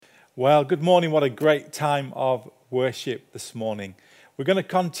Well, good morning. What a great time of worship this morning. We're going to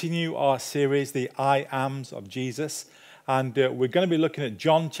continue our series, The I Ams of Jesus, and we're going to be looking at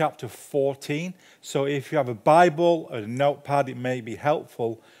John chapter 14. So if you have a Bible or a notepad, it may be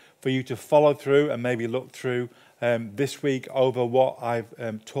helpful for you to follow through and maybe look through this week over what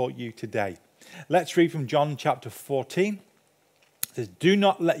I've taught you today. Let's read from John chapter 14. It says, "Do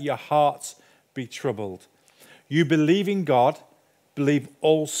not let your hearts be troubled. You believe in God, believe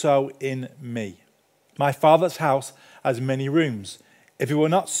also in me. My Father's house has many rooms. If it were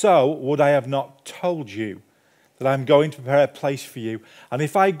not so, would I have not told you that I am going to prepare a place for you? And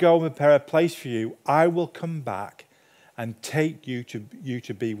if I go and prepare a place for you, I will come back and take you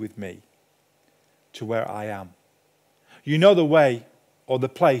to be with me, to where I am. You know the way or the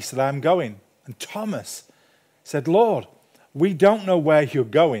place that I am going." And Thomas said, "Lord, we don't know where you're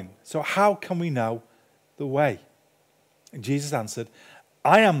going, so how can we know the way?" And Jesus answered,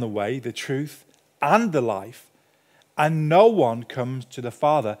 "I am the way, the truth, and the life, and no one comes to the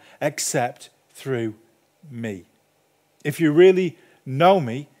Father except through me. If you really know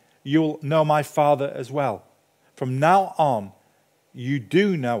me, you'll know my Father as well. From now on, you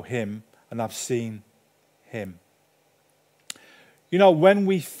do know him and have seen him." You know, when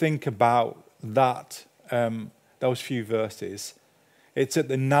we think about that, those few verses, it's at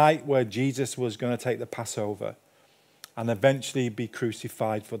the night where Jesus was going to take the Passover and eventually be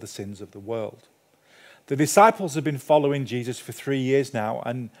crucified for the sins of the world. The disciples have been following Jesus for 3 years now,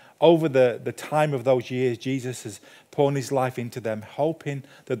 and over the time of those years, Jesus has poured his life into them, hoping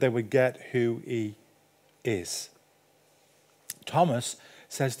that they would get who he is. Thomas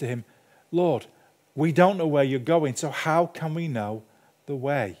says to him, "Lord, we don't know where you're going, so how can we know the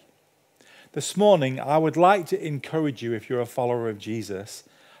way?" This morning, I would like to encourage you, if you're a follower of Jesus,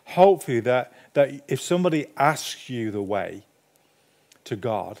 hopefully that if somebody asks you the way to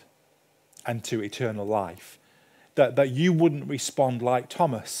God and to eternal life, that you wouldn't respond like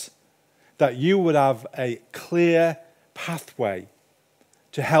Thomas, that you would have a clear pathway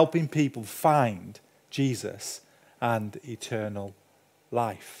to helping people find Jesus and eternal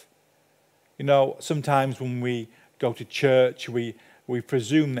life. You know, sometimes when we go to church, we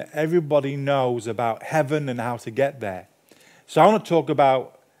presume that everybody knows about heaven and how to get there. So I want to talk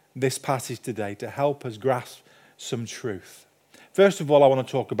about this passage today to help us grasp some truth. First of all, I want to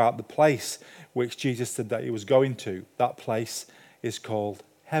talk about the place which Jesus said that he was going to. That place is called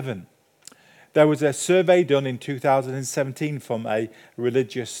heaven. There was a survey done in 2017 from a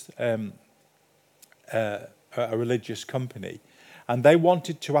religious company, and they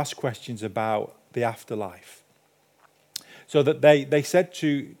wanted to ask questions about the afterlife. So that they said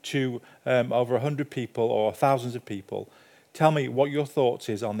to over 100 people or thousands of people, "Tell me what your thoughts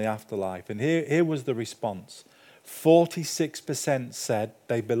is on the afterlife." And here was the response. 46% said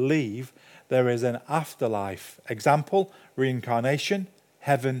they believe there is an afterlife. Example, reincarnation,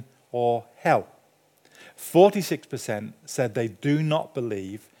 heaven or hell. 46% said they do not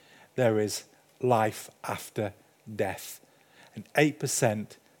believe there is life after death. And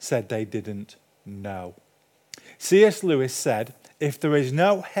 8% said they didn't know. C.S. Lewis said, "If there is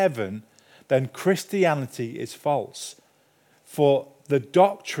no heaven, then Christianity is false. For the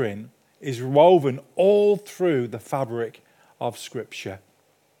doctrine is woven all through the fabric of Scripture."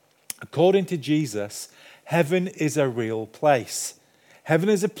 According to Jesus, heaven is a real place. Heaven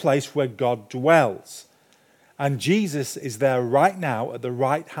is a place where God dwells. And Jesus is there right now at the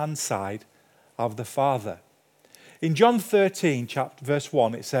right-hand side of the Father. In John 13, verse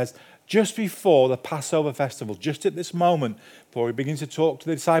 1, it says, just before the Passover festival, just at this moment, before he begins to talk to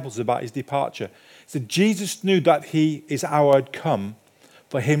the disciples about his departure, so Jesus knew that he is hour had come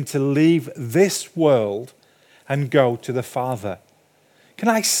for him to leave this world and go to the Father. Can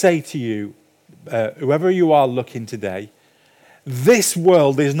I say to you, whoever you are looking today, this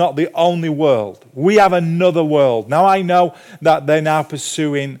world is not the only world. We have another world. Now I know that they're now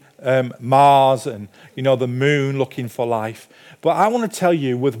pursuing Mars and the moon, looking for life. But I want to tell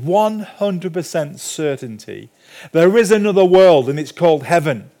you with 100% certainty, there is another world, and it's called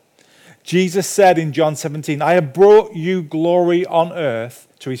heaven. Jesus said in John 17, "I have brought you glory on earth,"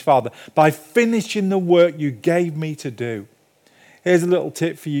 to his Father, "by finishing the work you gave me to do." Here's a little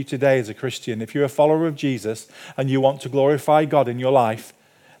tip for you today as a Christian. If you're a follower of Jesus and you want to glorify God in your life,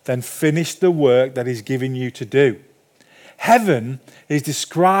 then finish the work that he's given you to do. Heaven is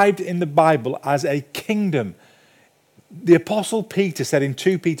described in the Bible as a kingdom. The Apostle Peter said in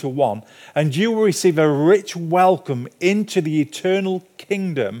 2 Peter 1, "And you will receive a rich welcome into the eternal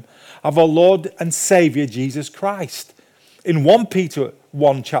kingdom of our Lord and Savior Jesus Christ." In 1 Peter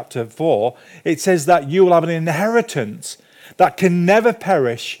 1 chapter 4, it says that you will have an inheritance that can never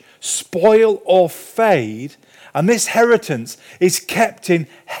perish, spoil, or fade. And this inheritance is kept in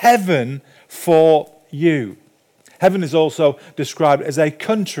heaven for you. Heaven is also described as a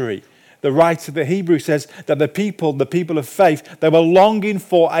country. The writer of the Hebrew says that the people of faith, they were longing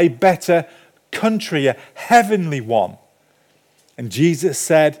for a better country, a heavenly one. And Jesus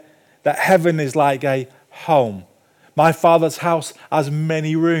said that heaven is like a home. My Father's house has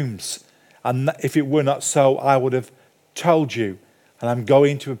many rooms. And if it were not so, I would have told you. And I'm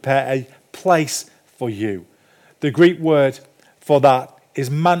going to prepare a place for you. The Greek word for that is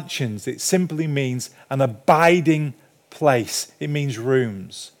mansions. It simply means an abiding place. It means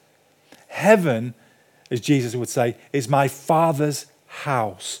rooms. Heaven, as Jesus would say, is my Father's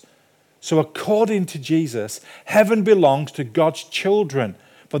house. So according to Jesus, heaven belongs to God's children,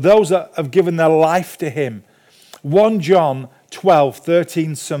 for those that have given their life to him. 1 John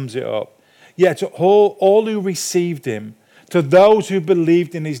 12:13 sums it up. Yet to all who received him, to those who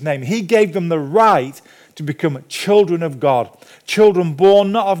believed in his name, he gave them the right to become children of God. Children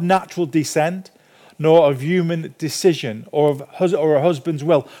born not of natural descent, nor of human decision or a husband's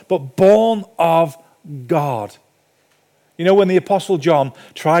will, but born of God. You know, when the Apostle John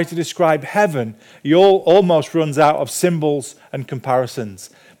tried to describe heaven, he almost runs out of symbols and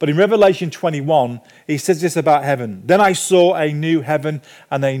comparisons. But in Revelation 21, he says this about heaven. Then I saw a new heaven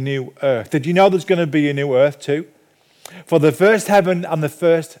and a new earth. Did you know there's going to be a new earth too? For the first heaven and the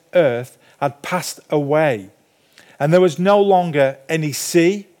first earth had passed away, and there was no longer any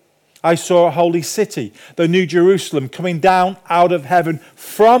sea. I saw a holy city, the New Jerusalem, coming down out of heaven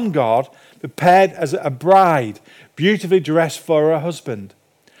from God, prepared as a bride, beautifully dressed for her husband.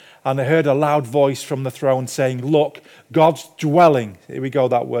 And I heard a loud voice from the throne saying, look, God's dwelling, here we go,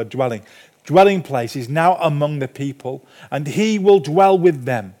 that word, dwelling place is now among the people, and he will dwell with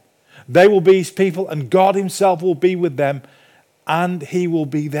them. They will be his people, and God himself will be with them, and he will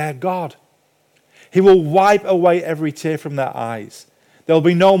be their God. He will wipe away every tear from their eyes. There will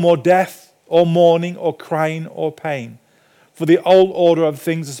be no more death, or mourning, or crying, or pain. For the old order of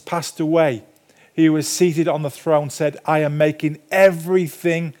things has passed away. He who was seated on the throne said, I am making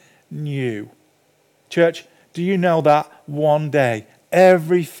everything new. Church, do you know that one day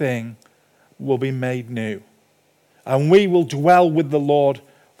everything will be made new? And we will dwell with the Lord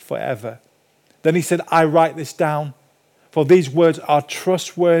forever. Then he said, I write this down, for these words are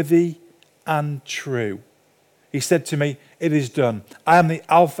trustworthy and true. He said to me, it is done. I am the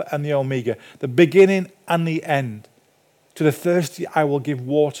Alpha and the Omega, the beginning and the end. To the thirsty I will give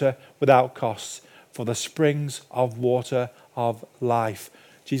water without cost, for the springs of water of life.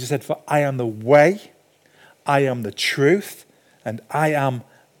 Jesus said, for I am the way, I am the truth, and I am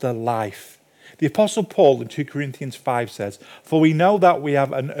the life. The Apostle Paul in 2 Corinthians 5 says, for we know that we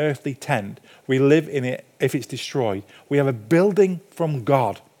have an earthly tent. We live in it if it's destroyed. We have a building from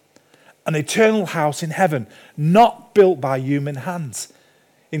God, an eternal house in heaven, not built by human hands.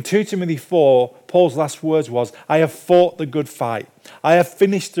 In 2 Timothy 4, Paul's last words was, I have fought the good fight. I have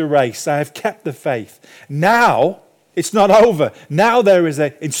finished the race. I have kept the faith. Now, it's not over. Now there is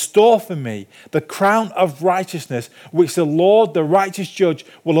in store for me the crown of righteousness, which the Lord, the righteous judge,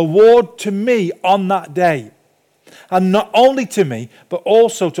 will award to me on that day. And not only to me, but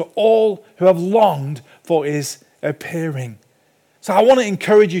also to all who have longed for his appearing. So I want to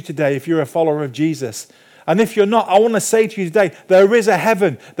encourage you today, if you're a follower of Jesus. And if you're not, I want to say to you today, there is a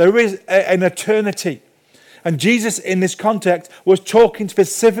heaven. There is an eternity. And Jesus, in this context, was talking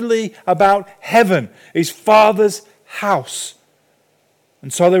specifically about heaven, his Father's house.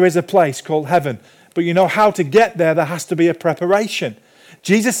 And so there is a place called heaven. But you know how to get there has to be a preparation.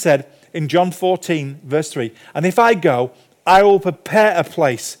 Jesus said in John 14, verse 3, and if I go, I will prepare a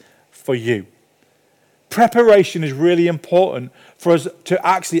place for you. Preparation is really important for us to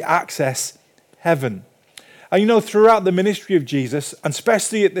actually access heaven. And you know, throughout the ministry of Jesus, and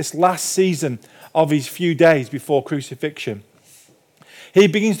especially at this last season of his few days before crucifixion, he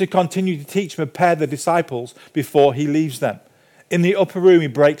begins to continue to teach and prepare the disciples before he leaves them. In the upper room, he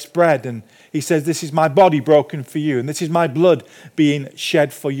breaks bread and he says, this is my body broken for you, and this is my blood being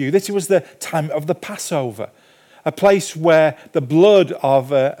shed for you. This was the time of the Passover, a place where the blood of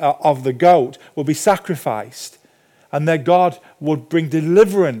the goat will be sacrificed, and their God would bring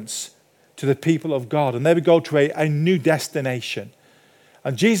deliverance to the people of God, and they would go to a new destination.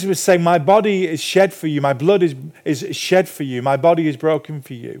 And Jesus was saying, my body is shed for you, my blood is shed for you, my body is broken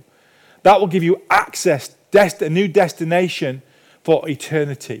for you. That will give you access, a new destination for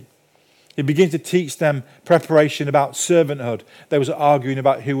eternity. He begins to teach them preparation about servanthood. They was arguing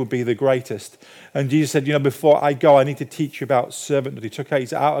about who would be the greatest. And Jesus said, before I go, I need to teach you about servanthood. He took out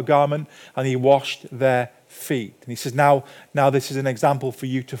his outer garment and he washed their feet. And he says, now this is an example for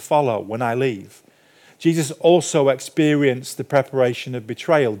you to follow when I leave. Jesus also experienced the preparation of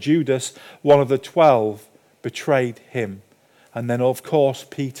betrayal. Judas, one of the 12, betrayed him. And then, of course,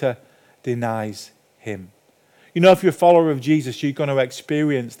 Peter denies him. You know, if you're a follower of Jesus, you're going to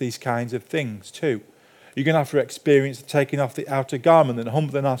experience these kinds of things too. You're going to have to experience the taking off the outer garment and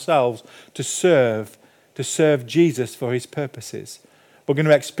humbling ourselves to serve Jesus for his purposes. We're going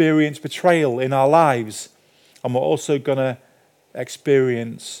to experience betrayal in our lives, and we're also going to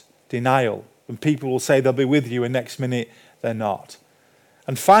experience denial. And people will say they'll be with you, and next minute they're not.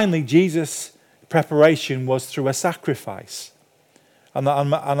 And finally, Jesus' preparation was through a sacrifice. And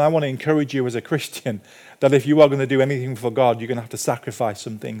I want to encourage you as a Christian that if you are going to do anything for God, you're going to have to sacrifice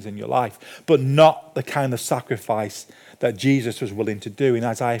some things in your life, but not the kind of sacrifice that Jesus was willing to do. In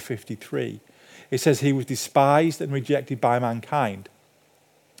Isaiah 53, it says he was despised and rejected by mankind,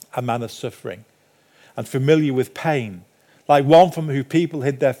 a man of suffering and familiar with pain. Like one from whom people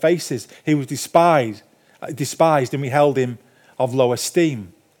hid their faces, he was despised, and we held him of low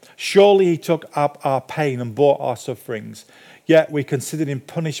esteem. Surely he took up our pain and bore our sufferings. Yet we considered him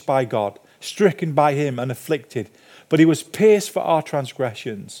punished by God, stricken by him and afflicted. But he was pierced for our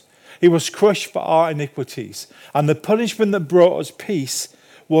transgressions. He was crushed for our iniquities. And the punishment that brought us peace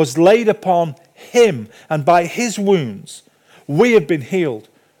was laid upon him. And by his wounds we have been healed.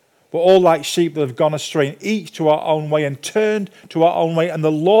 We're all like sheep that have gone astray, each to our own way, and turned to our own way. And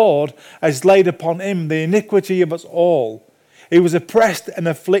the Lord has laid upon him the iniquity of us all. He was oppressed and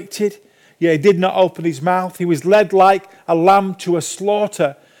afflicted, yet he did not open his mouth. He was led like a lamb to a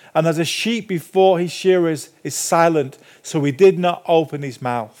slaughter, and as a sheep before his shearers is silent, so he did not open his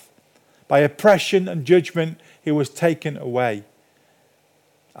mouth. By oppression and judgment he was taken away.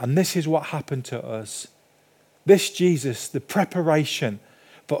 And this is what happened to us. This Jesus, the preparation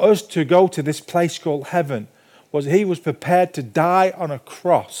for us to go to this place called heaven, was he was prepared to die on a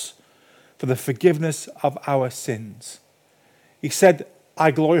cross for the forgiveness of our sins. He said, I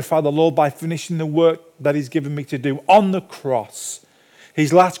glorify the Lord by finishing the work that he's given me to do on the cross.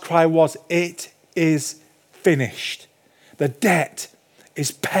 His last cry was, it is finished. The debt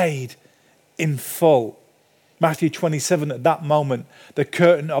is paid in full. Matthew 27, at that moment, the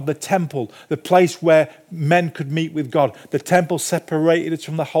curtain of the temple, the place where men could meet with God, the temple separated us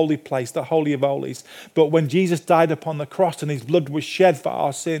from the holy place, the Holy of Holies. But when Jesus died upon the cross and his blood was shed for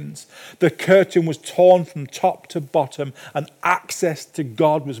our sins, the curtain was torn from top to bottom and access to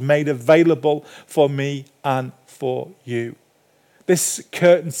God was made available for me and for you. This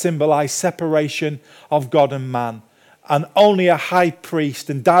curtain symbolized separation of God and man. And only a high priest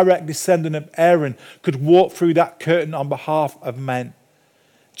and direct descendant of Aaron could walk through that curtain on behalf of men.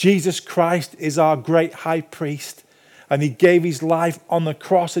 Jesus Christ is our great high priest, and he gave his life on the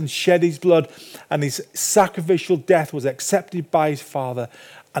cross and shed his blood, and his sacrificial death was accepted by his Father,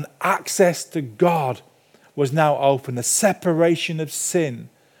 and access to God was now open. The separation of sin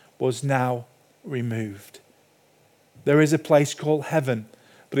was now removed. There is a place called heaven,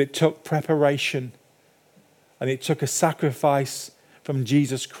 but it took preparation. And it took a sacrifice from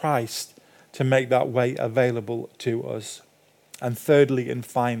Jesus Christ to make that way available to us. And thirdly and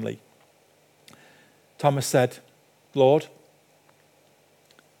finally, Thomas said, Lord,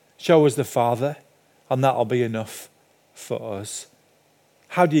 show us the Father, and that'll be enough for us.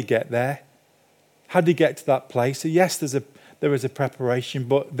 How do you get there? How do you get to that place? Yes, there is a preparation,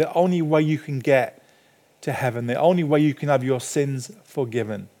 but the only way you can get to heaven, the only way you can have your sins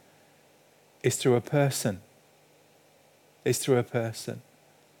forgiven is through a person. Is through a person.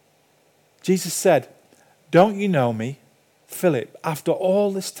 Jesus said, don't you know me, Philip, after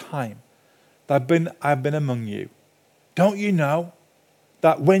all this time that I've been among you? Don't you know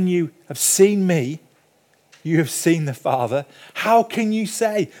that when you have seen me, you have seen the Father? How can you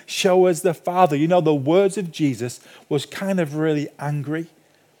say, show us the Father? You know, the words of Jesus was kind of really angry.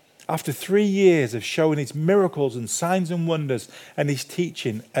 After 3 years of showing his miracles and signs and wonders and his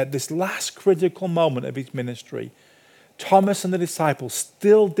teaching, at this last critical moment of his ministry, Thomas and the disciples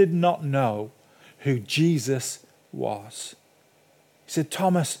still did not know who Jesus was. He said,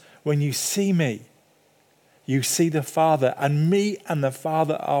 Thomas, when you see me, you see the Father, and me and the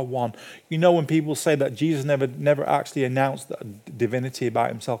Father are one. You know, when people say that Jesus never actually announced that divinity about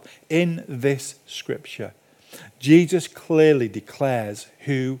himself, in this scripture, Jesus clearly declares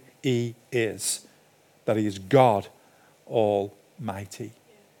who he is, that he is God Almighty.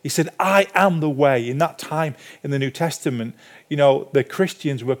 He said, I am the way. In that time in the New Testament, you know, the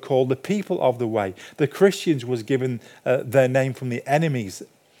Christians were called the people of the way. The Christians was given their name from the enemies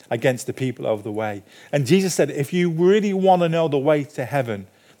against the people of the way. And Jesus said, if you really want to know the way to heaven,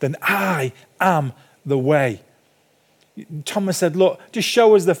 then I am the way. Thomas said, look, just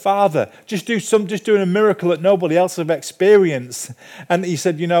show us the Father. Just doing a miracle that nobody else have experienced. And he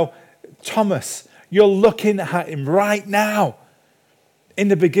said, Thomas, you're looking at him right now. In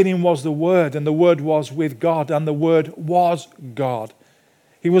the beginning was the Word, and the Word was with God, and the Word was God.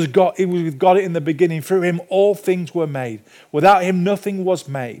 He was God. He was with God in the beginning. Through him all things were made. Without him nothing was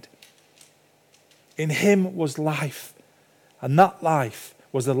made. In him was life, and that life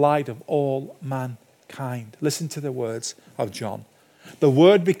was the light of all mankind. Listen to the words of John. The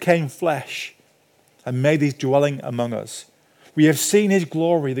Word became flesh and made his dwelling among us. We have seen his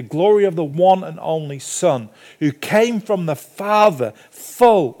glory, the glory of the one and only Son, who came from the Father,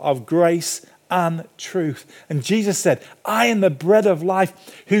 full of grace and truth. And Jesus said, I am the bread of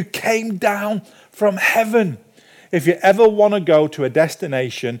life who came down from heaven. If you ever want to go to a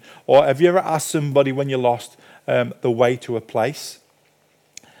destination, or have you ever asked somebody when you're lost the way to a place?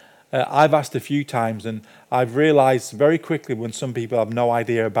 I've asked a few times, and I've realized very quickly when some people have no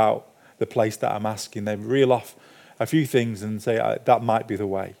idea about the place that I'm asking, they reel off a few things and say, that might be the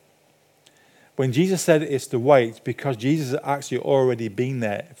way. When Jesus said it's the way, it's because Jesus had actually already been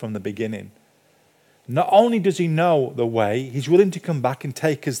there from the beginning. Not only does he know the way, he's willing to come back and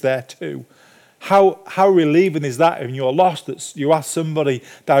take us there too. How relieving is that when you're lost, that you ask somebody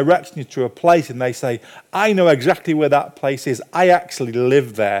directing you to a place and they say, I know exactly where that place is. I actually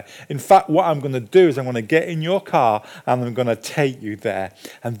live there. In fact, what I'm going to do is I'm going to get in your car and I'm going to take you there.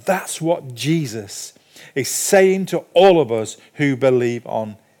 And that's what Jesus is saying to all of us who believe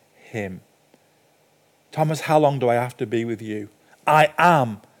on him. Thomas, how long do I have to be with you? I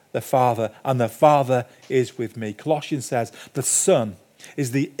am the Father, and the Father is with me. Colossians says the Son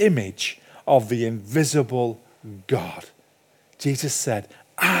is the image of the invisible God. Jesus said,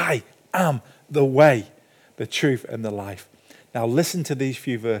 I am the way, the truth, and the life. Now listen to these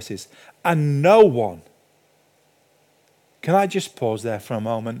few verses. And no one, can I just pause there for a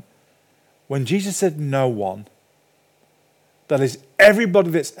moment? When Jesus said no one, that is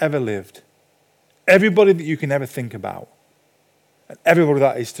everybody that's ever lived, everybody that you can ever think about, and everybody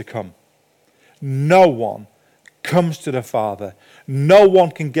that is to come. No one comes to the Father. No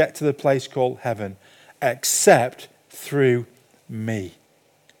one can get to the place called heaven except through me.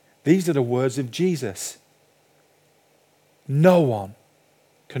 These are the words of Jesus. No one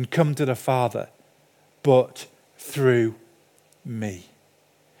can come to the Father but through me.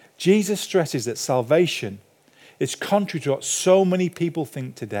 Jesus stresses that salvation is contrary to what so many people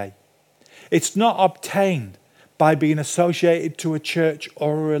think today. It's not obtained by being associated to a church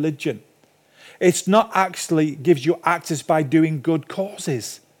or a religion. It's not actually gives you access by doing good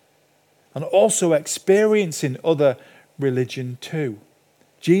causes and also experiencing other religion too.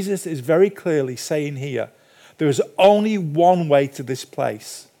 Jesus is very clearly saying here, there is only one way to this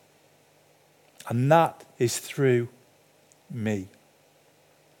place, and that is through me.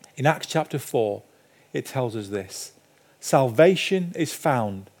 In Acts chapter 4, it tells us this: salvation is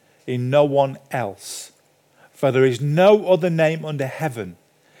found in no one else, for there is no other name under heaven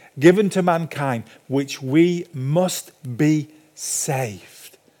given to mankind which we must be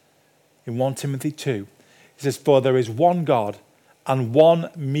saved. In 1 Timothy 2, it says, for there is one God and one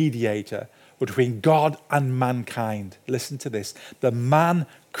mediator between God and mankind. Listen to this: the man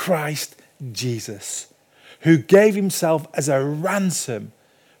Christ Jesus, who gave himself as a ransom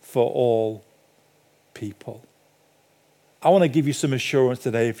for all people. I want to give you some assurance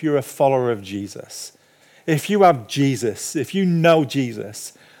today. If you're a follower of Jesus, if you have Jesus, if you know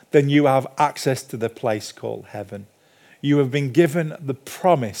Jesus, then you have access to the place called heaven. You have been given the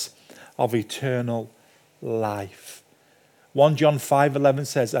promise of eternal life. 1 John 5:11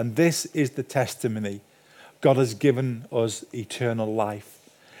 says, and this is the testimony: God has given us eternal life.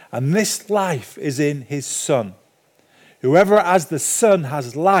 And this life is in his Son. Whoever has the Son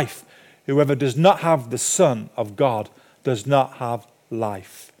has life. Whoever does not have the Son of God does not have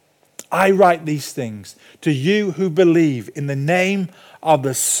life. I write these things to you who believe in the name of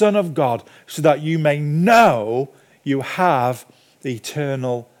the Son of God, so that you may know you have the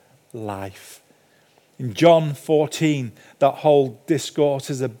eternal life. In John 14, that whole discourse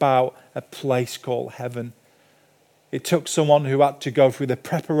is about a place called heaven. It took someone who had to go through the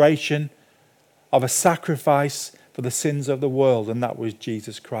preparation of a sacrifice for the sins of the world, and that was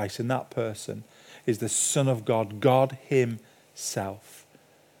Jesus Christ. And that person is the Son of God, God himself.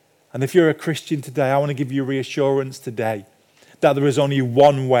 And if you're a Christian today, I want to give you reassurance today that there is only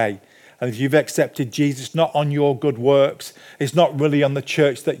one way. And if you've accepted Jesus, not on your good works, it's not really on the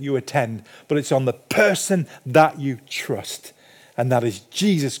church that you attend, but it's on the person that you trust. And that is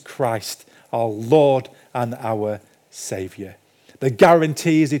Jesus Christ, our Lord and our Savior. The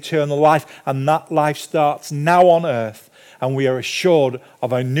guarantee is eternal life, and that life starts now on earth, and we are assured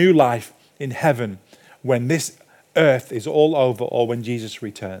of a new life in heaven when this earth is all over or when Jesus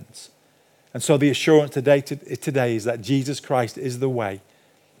returns. And so the assurance today is that Jesus Christ is the way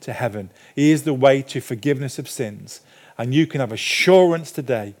to heaven. He is the way to forgiveness of sins. And you can have assurance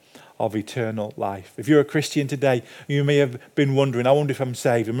today of eternal life. If you're a Christian today, you may have been wondering, I wonder if I'm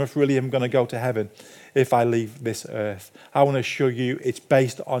saved. I if really am going to go to heaven if I leave this earth. I want to assure you it's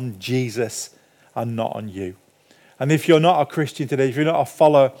based on Jesus and not on you. And if you're not a Christian today, if you're not a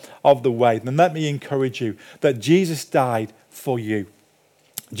follower of the way, then let me encourage you that Jesus died for you.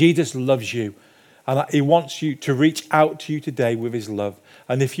 Jesus loves you, and he wants you to reach out to you today with his love.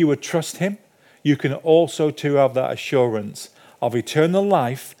 And if you would trust him, you can also too have that assurance of eternal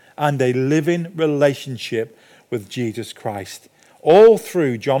life and a living relationship with Jesus Christ. All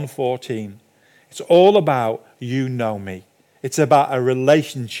through John 14, it's all about you know me. It's about a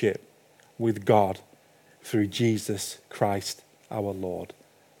relationship with God through Jesus Christ our Lord.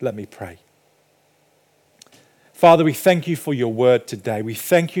 Let me pray. Father, we thank you for your word today. We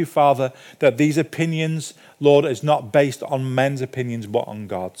thank you, Father, that these opinions, Lord, is not based on men's opinions but on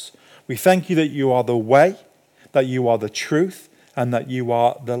God's. We thank you that you are the way, that you are the truth, and that you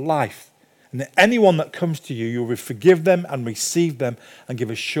are the life. And that anyone that comes to you, you will forgive them and receive them and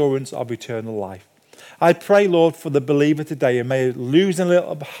give assurance of eternal life. I pray, Lord, for the believer today who may lose a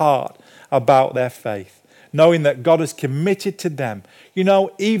little heart about their faith, knowing that God is committed to them. You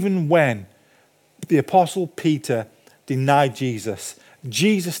know, even when the Apostle Peter denied Jesus,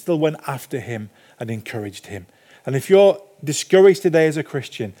 Jesus still went after him and encouraged him. And if you're discouraged today as a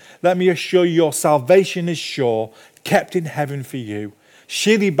Christian, let me assure you your salvation is sure, kept in heaven for you,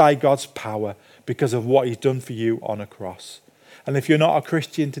 shielded by God's power because of what he's done for you on a cross. And if you're not a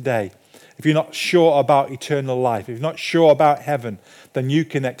Christian today, if you're not sure about eternal life, if you're not sure about heaven, then you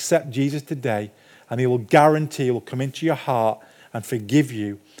can accept Jesus today, and he will guarantee he will come into your heart and forgive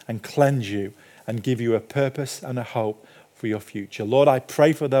you and cleanse you and give you a purpose and a hope for your future. Lord, I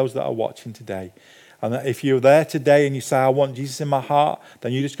pray for those that are watching today. And that if you're there today and you say, I want Jesus in my heart,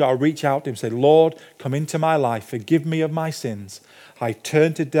 then you just got to reach out to him and say, Lord, come into my life. Forgive me of my sins. I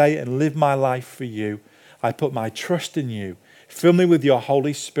turn today and live my life for you. I put my trust in you. Fill me with your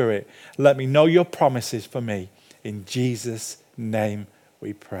Holy Spirit. Let me know your promises for me. In Jesus' name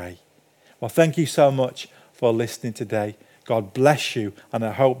we pray. Well, thank you so much for listening today. God bless you, and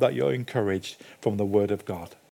I hope that you're encouraged from the Word of God.